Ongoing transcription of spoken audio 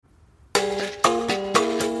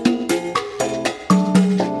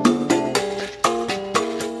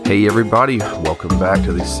Hey everybody, welcome back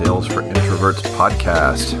to the Sales for Introverts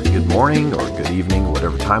podcast. Good morning or good evening,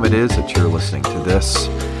 whatever time it is that you're listening to this.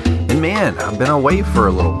 And man, I've been away for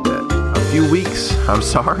a little bit, a few weeks. I'm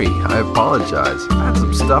sorry, I apologize. I had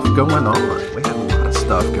some stuff going on. We had a lot of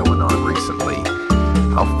stuff going on recently.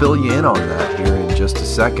 I'll fill you in on that here in just a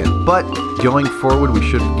second. But going forward, we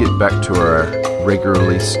should get back to our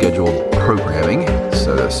regularly scheduled programming,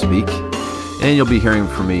 so to speak. And you'll be hearing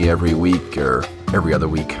from me every week or every other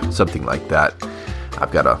week, something like that.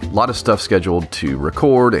 I've got a lot of stuff scheduled to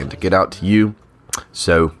record and to get out to you.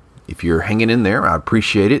 So if you're hanging in there, I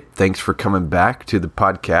appreciate it. Thanks for coming back to the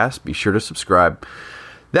podcast. Be sure to subscribe.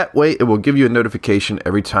 That way it will give you a notification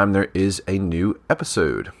every time there is a new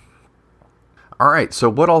episode. All right, so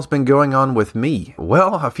what all's been going on with me?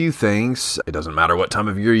 Well, a few things. It doesn't matter what time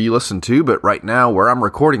of year you listen to, but right now where I'm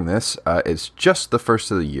recording this, it's just the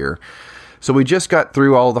first of the year. So we just got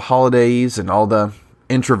through all the holidays and all the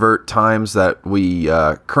introvert times that we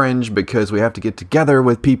cringe because we have to get together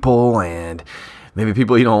with people and maybe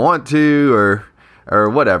people you don't want to or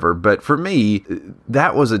whatever. But for me,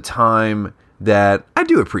 that was a time that I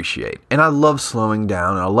do appreciate. And I love slowing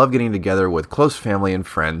down and I love getting together with close family and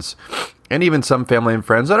friends. And even some family and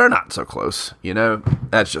friends that are not so close, you know,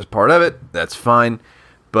 that's just part of it. That's fine.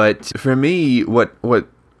 But for me, what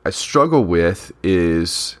I struggle with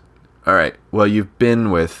is, all right, well, you've been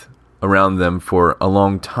around them for a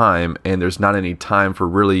long time and there's not any time for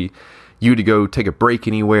really you to go take a break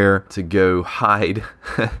anywhere, to go hide,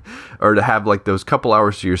 or to have like those couple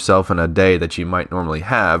hours to yourself in a day that you might normally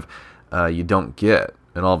have, you don't get.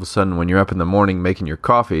 And all of a sudden, when you're up in the morning making your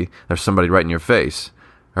coffee, there's somebody right in your face.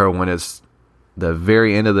 Or when it's the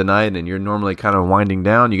very end of the night and you're normally kind of winding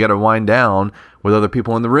down, you got to wind down with other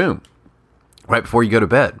people in the room right before you go to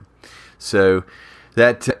bed. So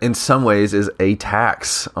that in some ways is a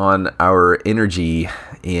tax on our energy,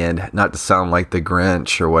 and not to sound like the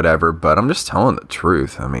Grinch or whatever, but I'm just telling the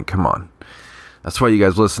truth. I mean, come on. That's why you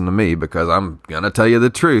guys listen to me, because I'm going to tell you the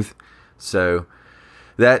truth. So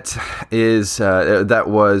that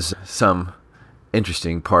was some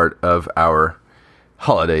interesting part of our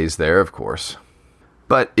holidays there, of course.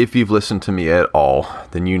 But if you've listened to me at all,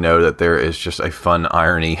 then you know that there is just a fun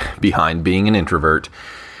irony behind being an introvert.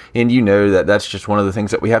 And you know that that's just one of the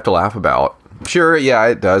things that we have to laugh about. Sure, yeah,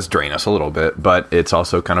 it does drain us a little bit, but it's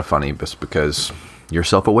also kind of funny just because you're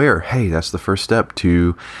self-aware. Hey, that's the first step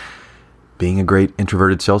to being a great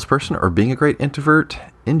introverted salesperson or being a great introvert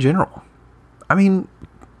in general. I mean,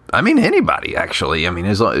 anybody, actually. I mean,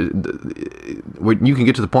 when you can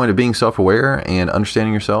get to the point of being self-aware and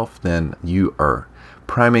understanding yourself, then you are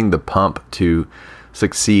priming the pump to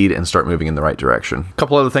succeed and start moving in the right direction. A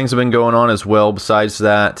couple other things have been going on as well. Besides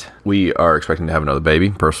that, we are expecting to have another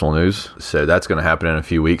baby, personal news. So that's going to happen in a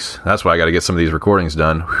few weeks. That's why I got to get some of these recordings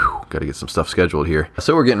done. Got to get some stuff scheduled here.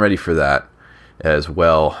 So we're getting ready for that as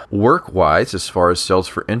well. Work-wise, as far as Sales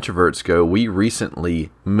for Introverts go, we recently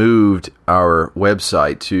moved our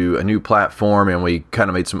website to a new platform, and we kind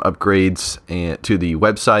of made some upgrades to the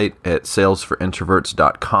website at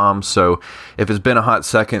salesforintroverts.com. So if it's been a hot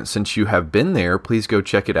second since you have been there, please go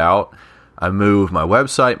check it out. I moved my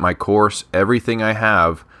website, my course, everything I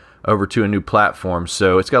have over to a new platform.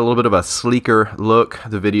 So it's got a little bit of a sleeker look.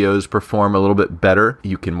 The videos perform a little bit better.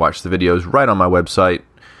 You can watch the videos right on my website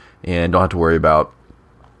and don't have to worry about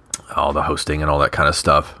all the hosting and all that kind of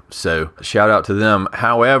stuff. So shout out to them.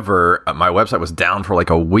 However, my website was down for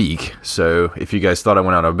like a week. So if you guys thought I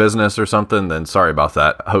went out of business or something, then sorry about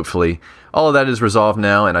that. Hopefully all of that is resolved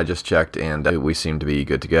now, and I just checked and we seem to be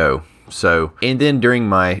good to go. So, and then during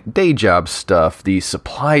my day job stuff, the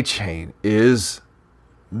supply chain is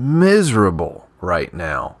miserable right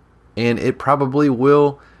now. And it probably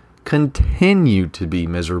will continue to be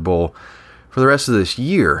miserable for the rest of this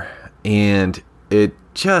year, and it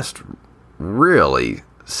just really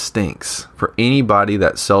stinks for anybody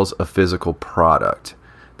that sells a physical product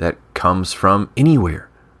that comes from anywhere.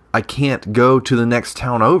 I can't go to the next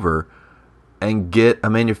town over and get a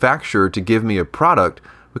manufacturer to give me a product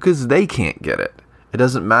because they can't get it. It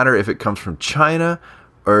doesn't matter if it comes from China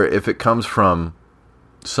or if it comes from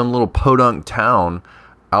some little podunk town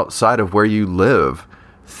outside of where you live.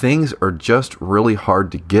 Things are just really hard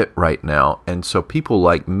to get right now. And so people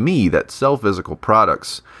like me that sell physical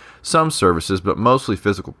products, some services, but mostly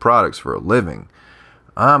physical products for a living,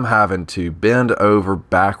 I'm having to bend over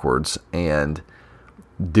backwards and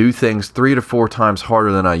do things 3 to 4 times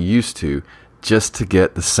harder than I used to just to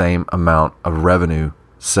get the same amount of revenue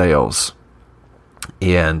sales.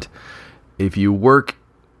 And if you work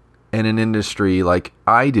in an industry like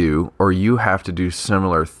I do, or you have to do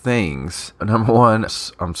similar things, number one,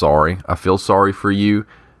 I'm sorry. I feel sorry for you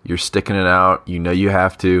you're sticking it out. You know you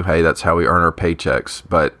have to. Hey, that's how we earn our paychecks.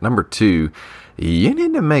 But number two, you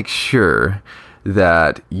need to make sure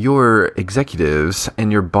that your executives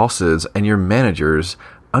and your bosses and your managers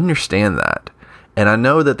understand that. And I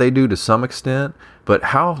know that they do to some extent, but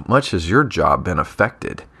how much has your job been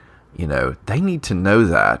affected? They need to know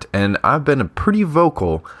that. And I've been pretty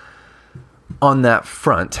vocal on that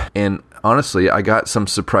front. And honestly, I got some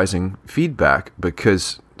surprising feedback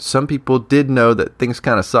because some people did know that things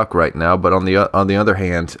kind of suck right now, but on the other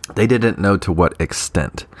hand, they didn't know to what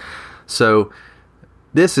extent. So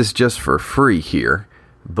this is just for free here,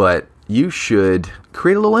 but you should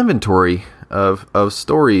create a little inventory of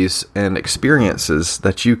stories and experiences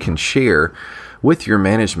that you can share with your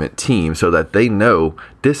management team so that they know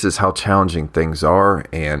this is how challenging things are,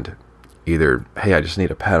 and either, hey, I just need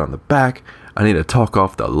a pat on the back, I need to talk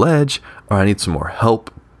off the ledge, or I need some more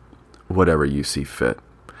help, whatever you see fit.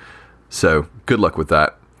 So good luck with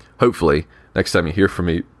that. Hopefully, next time you hear from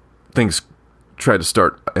me, things try to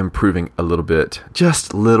start improving a little bit.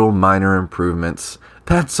 Just little minor improvements.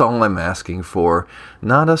 That's all I'm asking for.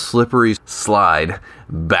 Not a slippery slide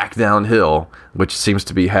back downhill, which seems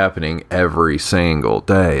to be happening every single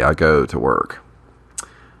day I go to work.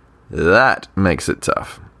 That makes it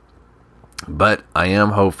tough. But I am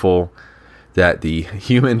hopeful that the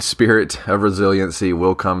human spirit of resiliency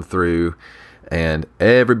will come through and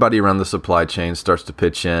everybody around the supply chain starts to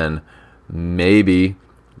pitch in, maybe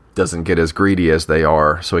doesn't get as greedy as they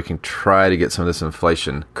are, so we can try to get some of this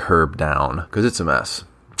inflation curbed down, because it's a mess.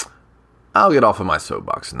 I'll get off of my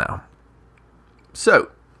soapbox now.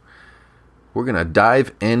 So, we're going to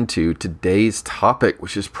dive into today's topic,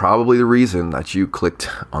 which is probably the reason that you clicked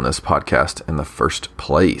on this podcast in the first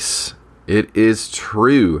place. It is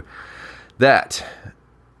true that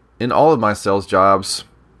in all of my sales jobs,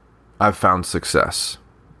 I've found success.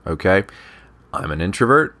 Okay? I'm an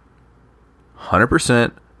introvert,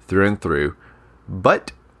 100% through and through,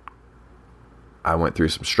 but I went through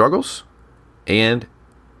some struggles, and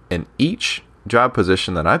in each job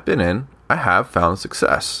position that I've been in, I have found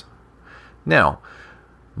success. Now,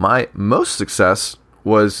 my most success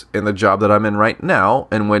was in the job that I'm in right now,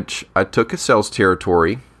 in which I took a sales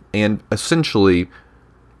territory and essentially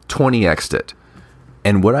 20x'd it.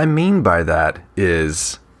 And what I mean by that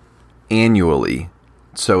is annually.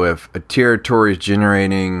 So if a territory is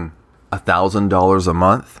generating $1,000 a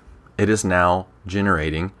month, it is now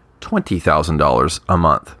generating $20,000 a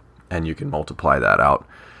month. And you can multiply that out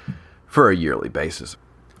for a yearly basis.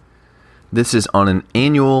 This is on an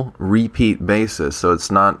annual repeat basis. So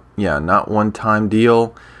it's not one-time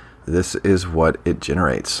deal. This is what it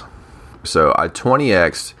generates. So I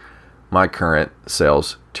 20x'd my current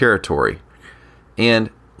sales territory. And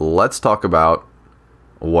let's talk about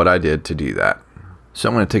what I did to do that. So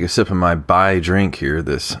I'm going to take a sip of my Bai drink here,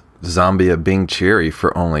 this Zambia Bing Cherry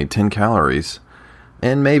for only 10 calories.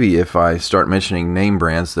 And maybe if I start mentioning name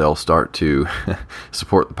brands, they'll start to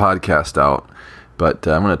support the podcast out. But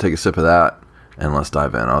I'm going to take a sip of that and let's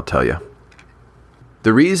dive in. I'll tell you.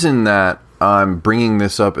 The reason that I'm bringing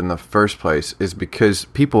this up in the first place is because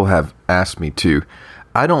people have asked me to.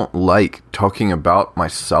 I don't like talking about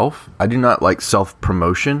myself. I do not like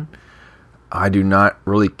self-promotion. I do not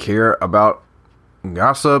really care about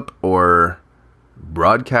gossip or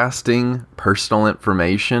broadcasting personal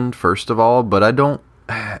information, first of all, but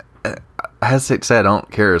I hesitate to say I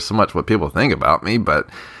don't care so much what people think about me, but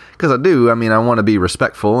because I do. I mean, I want to be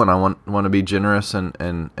respectful and I want to be generous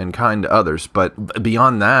and kind to others. But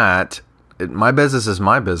beyond that, my business is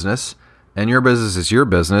my business and your business is your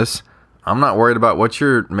business. I'm not worried about what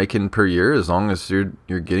you're making per year as long as you're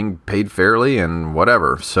getting paid fairly and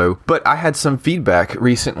whatever. So, but I had some feedback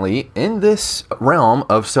recently in this realm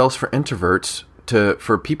of sales for introverts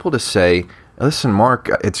for people to say, listen,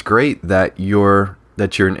 Mark, it's great that you're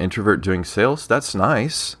an introvert doing sales. That's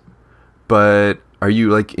nice. But are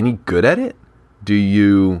you like any good at it? Do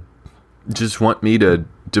you just want me to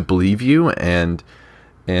believe you and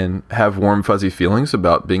have warm, fuzzy feelings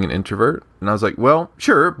about being an introvert? And I was like, well,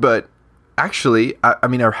 sure, but actually, I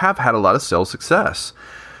mean, I have had a lot of sales success,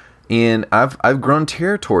 and I've grown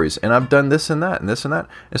territories, and I've done this and that and this and that.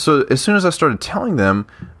 And so as soon as I started telling them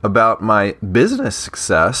about my business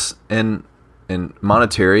success in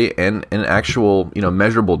monetary and in actual,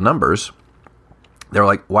 measurable numbers, they're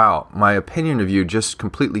like, wow, my opinion of you just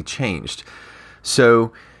completely changed.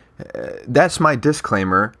 So that's my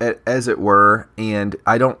disclaimer, as it were, and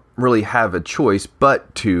I don't really have a choice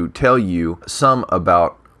but to tell you some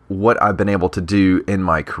about what I've been able to do in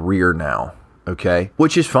my career now, okay?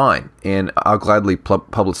 Which is fine, and I'll gladly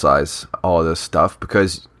publicize all of this stuff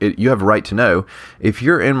because you have a right to know. If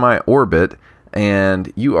you're in my orbit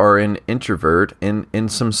and you are an introvert in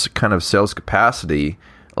some kind of sales capacity,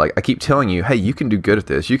 like I keep telling you, hey, you can do good at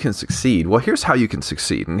this. You can succeed. Well, here's how you can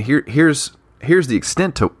succeed. And here's the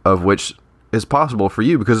extent of which is possible for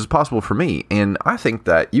you, because it's possible for me. And I think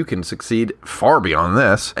that you can succeed far beyond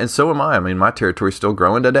this. And so am I. I mean, my territory is still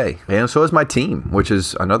growing today. And so is my team, which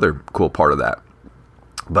is another cool part of that.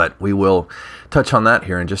 But we will touch on that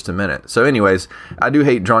here in just a minute. So anyways, I do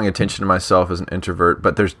hate drawing attention to myself as an introvert,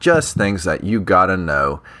 but there's just things that you gotta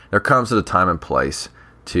know. There comes at a time and place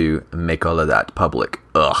to make all of that public.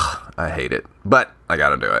 Ugh, I hate it, but I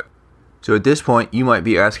gotta do it. So at this point, you might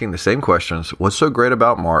be asking the same questions. What's so great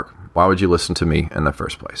about Mark? Why would you listen to me in the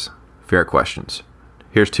first place? Fair questions.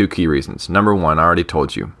 Here's 2 key reasons. Number 1, I already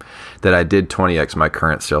told you that I did 20x my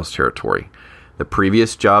current sales territory. The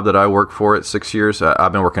previous job that I worked for at 6 years,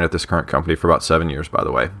 I've been working at this current company for about 7 years, by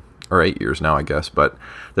the way, or 8 years now, I guess. But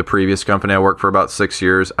the previous company I worked for about 6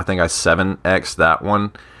 years, I think I 7x that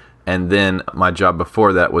one. And then my job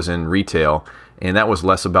before that was in retail, and that was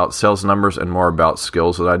less about sales numbers and more about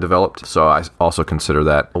skills that I developed. So I also consider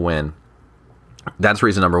that a win. That's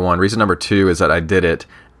reason number 1. Reason number 2 is that I did it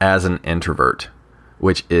as an introvert,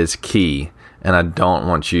 which is key. And I don't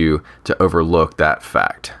want you to overlook that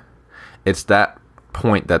fact. It's that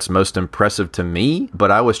point that's most impressive to me,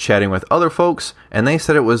 but I was chatting with other folks and they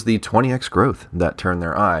said it was the 20x growth that turned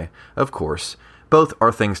their eye. Of course, both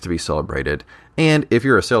are things to be celebrated. And if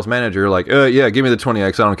you're a sales manager, like, yeah, give me the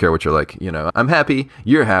 20x. I don't care what you're like. You know, I'm happy.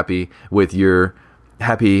 You're happy with your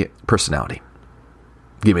happy personality.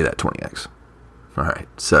 Give me that 20x. All right.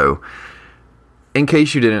 So in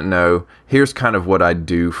case you didn't know, here's kind of what I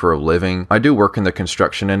do for a living. I do work in the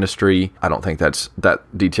construction industry. I don't think that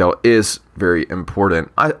detail is very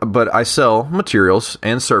important. But I sell materials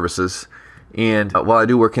and services. And while I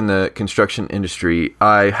do work in the construction industry,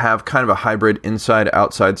 I have kind of a hybrid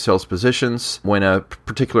inside-outside sales positions. When a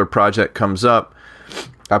particular project comes up,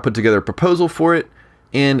 I put together a proposal for it,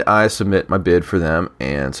 and I submit my bid for them.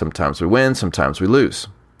 And sometimes we win, sometimes we lose.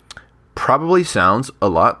 Probably sounds a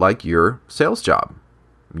lot like your sales job.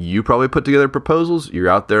 You probably put together proposals. You're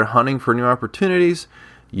out there hunting for new opportunities.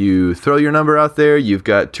 You throw your number out there. You've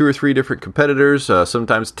got 2 or 3 different competitors,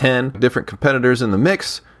 sometimes 10 different competitors in the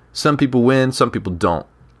mix. Some people win, some people don't.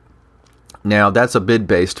 Now, that's a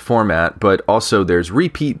bid-based format, but also there's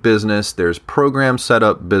repeat business. There's program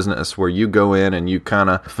setup business where you go in and you kind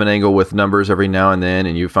of finagle with numbers every now and then,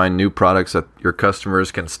 and you find new products that your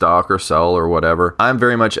customers can stock or sell or whatever. I'm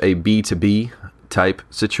very much a B2B type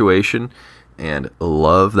situation and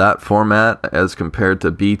love that format as compared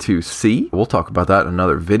to B2C. We'll talk about that in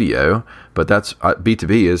another video, but that's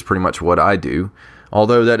B2B is pretty much what I do.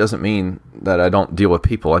 Although that doesn't mean that I don't deal with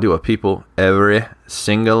people. I deal with people every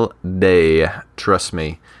single day. Trust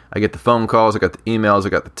me. I get the phone calls, I got the emails, I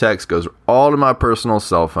got the text, goes all to my personal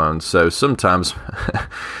cell phone. So sometimes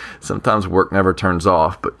work never turns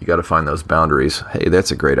off, but you got to find those boundaries. Hey,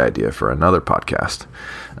 that's a great idea for another podcast.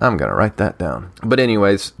 I'm going to write that down. But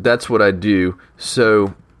anyways, that's what I do.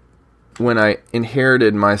 So when I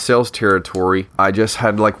inherited my sales territory, I just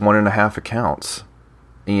had like 1.5 accounts.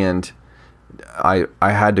 And I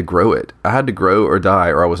had to grow it. I had to grow or die,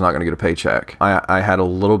 or I was not going to get a paycheck. I had a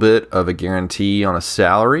little bit of a guarantee on a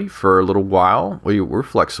salary for a little while. We were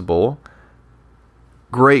flexible.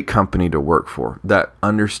 Great company to work for that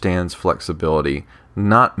understands flexibility.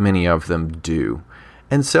 Not many of them do.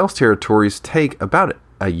 And sales territories take about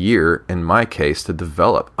a year, in my case, to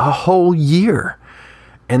develop. A whole year.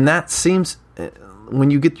 And that seems,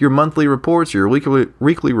 when you get your monthly reports, your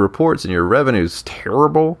weekly reports, and your revenue's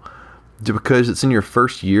terrible, because it's in your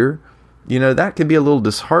first year, you know, that can be a little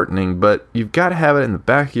disheartening, but you've got to have it in the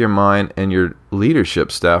back of your mind, and your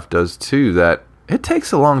leadership staff does too, that it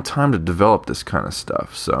takes a long time to develop this kind of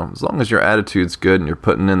stuff. So as long as your attitude's good and you're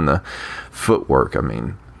putting in the footwork, I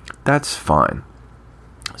mean, that's fine.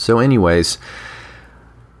 So anyways,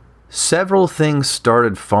 several things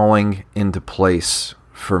started falling into place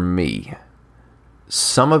for me.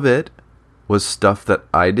 Some of it was stuff that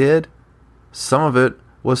I did. Some of it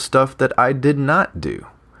was stuff that I did not do.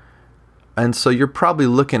 And so you're probably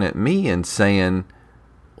looking at me and saying,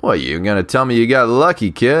 well, you're going to tell me you got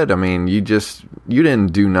lucky, kid. I mean, you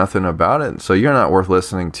didn't do nothing about it, so you're not worth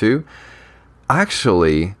listening to.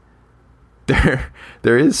 Actually,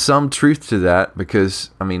 there is some truth to that,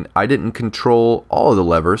 because, I mean, I didn't control all of the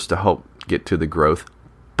levers to help get to the growth.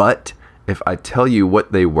 But if I tell you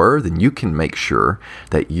what they were, then you can make sure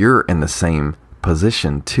that you're in the same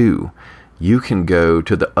position too. You can go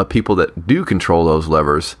to the people that do control those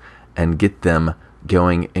levers and get them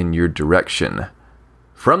going in your direction.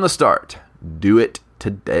 From the start, do it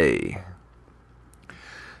today.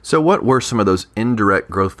 So what were some of those indirect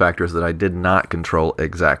growth factors that I did not control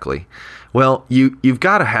exactly? Well, you've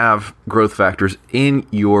got to have growth factors in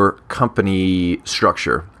your company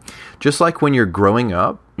structure. Just like when you're growing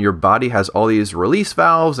up, your body has all these release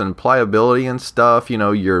valves and pliability and stuff.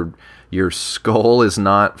 Your skull is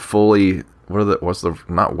not fully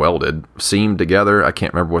not welded, seamed together. I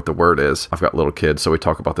can't remember what the word is. I've got little kids, so we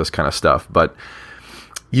talk about this kind of stuff. But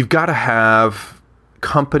you've got to have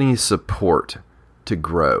company support to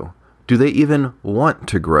grow. Do they even want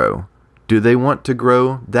to grow? Do they want to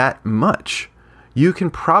grow that much? You can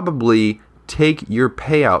probably take your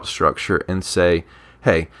payout structure and say,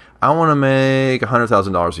 hey, I want to make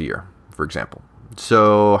 $100,000 a year, for example.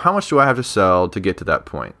 So how much do I have to sell to get to that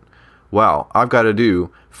point? Well, I've got to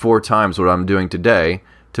do 4 times what I'm doing today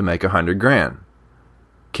to make $100,000.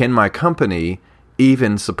 Can my company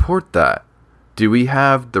even support that? Do we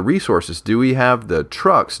have the resources? Do we have the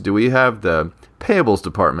trucks? Do we have the payables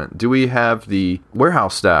department? Do we have the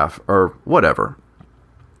warehouse staff or whatever?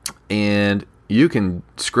 And you can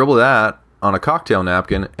scribble that on a cocktail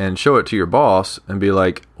napkin and show it to your boss and be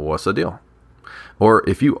like, what's the deal? Or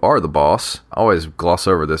if you are the boss, I always gloss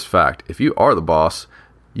over this fact. If you are the boss,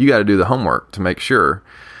 you got to do the homework to make sure.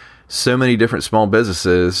 So many different small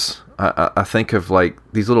businesses. I think of like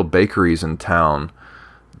these little bakeries in town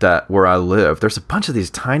where I live. There's a bunch of these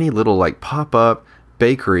tiny little like pop-up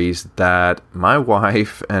bakeries that my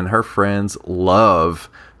wife and her friends love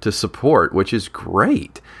to support, which is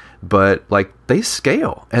great. But like they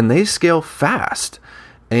scale and they scale fast.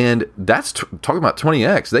 And that's talking about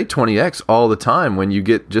 20x. They 20x all the time when you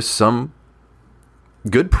get just some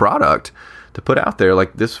good product to put out there.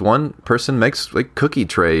 Like this one person makes like cookie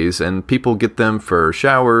trays and people get them for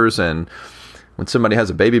showers, and when somebody has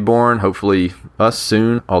a baby born, hopefully us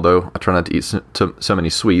soon, although I try not to eat so many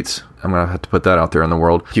sweets. I'm going to have to put that out there in the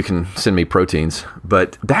world. You can send me proteins,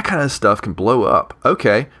 but that kind of stuff can blow up.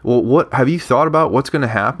 Okay, well, what have you thought about what's going to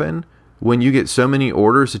happen when you get so many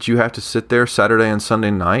orders that you have to sit there Saturday and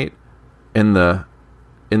Sunday night in the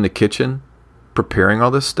kitchen preparing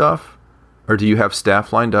all this stuff? Or do you have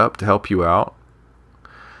staff lined up to help you out?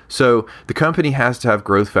 So the company has to have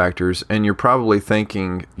growth factors, and you're probably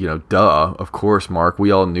thinking, duh, of course, Mark,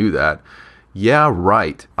 we all knew that. Yeah,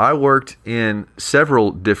 right. I worked in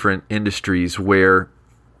several different industries where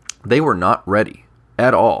they were not ready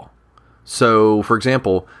at all. So, for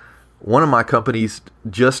example, one of my companies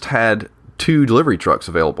just had 2 delivery trucks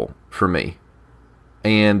available for me.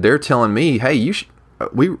 And they're telling me, hey,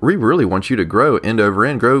 we really want you to grow end over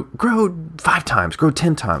end, grow 5 times, grow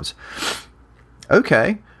 10 times.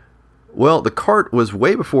 Okay. Well, the cart was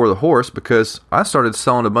way before the horse because I started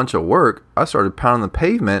selling a bunch of work. I started pounding the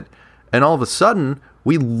pavement, and all of a sudden,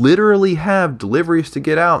 we literally have deliveries to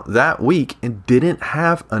get out that week and didn't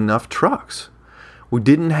have enough trucks. We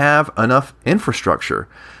didn't have enough infrastructure.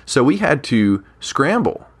 So we had to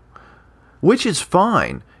scramble, which is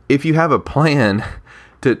fine if you have a plan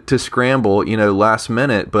to scramble, last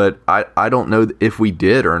minute, but I don't know if we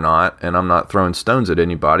did or not, and I'm not throwing stones at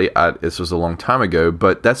anybody. This was a long time ago,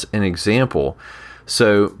 but that's an example.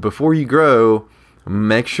 So before you grow,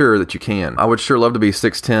 make sure that you can. I would sure love to be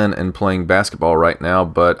 6'10" and playing basketball right now,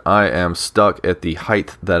 but I am stuck at the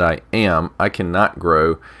height that I am. I cannot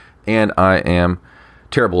grow, and I am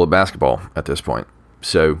terrible at basketball at this point.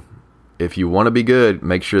 So if you want to be good,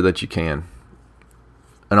 make sure that you can.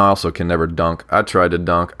 And I also can never dunk. I tried to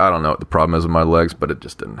dunk. I don't know what the problem is with my legs, but it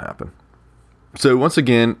just didn't happen. So once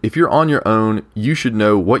again, if you're on your own, you should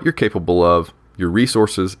know what you're capable of, your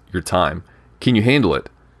resources, your time. Can you handle it?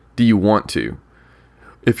 Do you want to?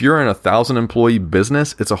 If you're in a 1,000-employee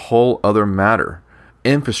business, it's a whole other matter.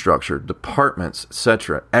 Infrastructure, departments,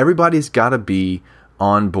 etc. Everybody's got to be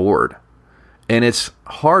on board. And it's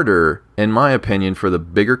harder, in my opinion, for the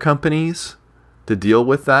bigger companies to deal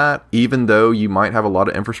with that, even though you might have a lot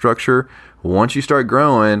of infrastructure. Once you start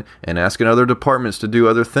growing and asking other departments to do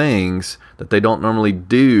other things that they don't normally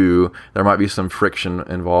do, there might be some friction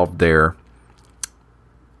involved there.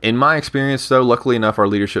 In my experience, though, luckily enough, our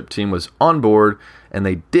leadership team was on board, and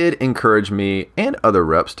they did encourage me and other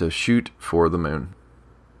reps to shoot for the moon.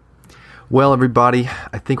 Well, everybody,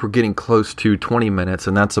 I think we're getting close to 20 minutes,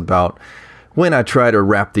 and that's about when I try to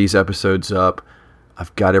wrap these episodes up.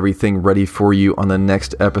 I've got everything ready for you on the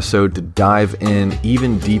next episode to dive in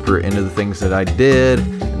even deeper into the things that I did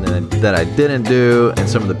and then that I didn't do, and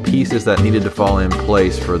some of the pieces that needed to fall in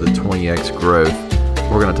place for the 20x growth.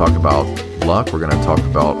 We're going to talk about luck. We're going to talk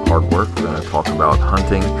about hard work. We're going to talk about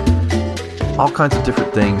hunting. All kinds of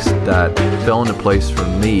different things that fell into place for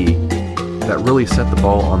me that really set the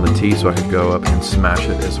ball on the tee so I could go up and smash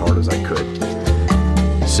it as hard as I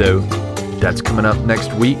could. So That's coming up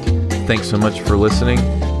next week. Thanks so much for listening,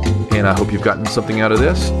 and I hope you've gotten something out of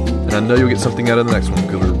this, and I know you'll get something out of the next one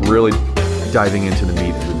because we're really diving into the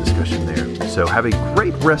meat of the discussion there. So have a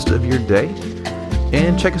great rest of your day,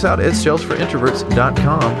 and check us out at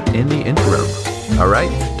salesforintroverts.com in the intro. All right,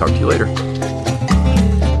 talk to you later.